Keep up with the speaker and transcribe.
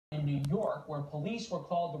York, where police were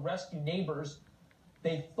called to rescue neighbors.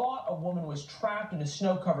 They thought a woman was trapped in a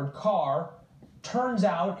snow-covered car. Turns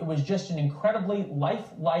out it was just an incredibly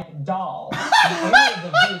lifelike doll. The owner of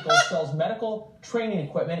the vehicle sells medical training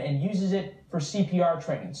equipment and uses it for CPR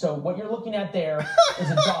training. So what you're looking at there is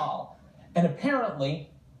a doll. And apparently,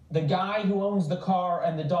 the guy who owns the car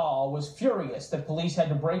and the doll was furious that police had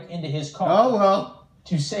to break into his car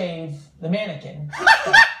to save the mannequin.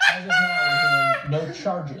 As of now, no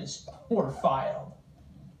charges were filed.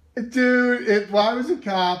 Dude, if I was a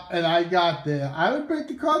cop and I got there, I would break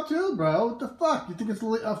the car too, bro. What the fuck? You think it's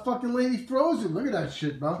a fucking lady frozen? Look at that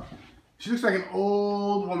shit, bro. She looks like an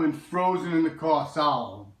old woman frozen in the car,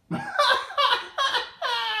 solid.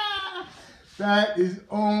 That is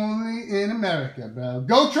only in America, bro.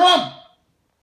 Go Trump!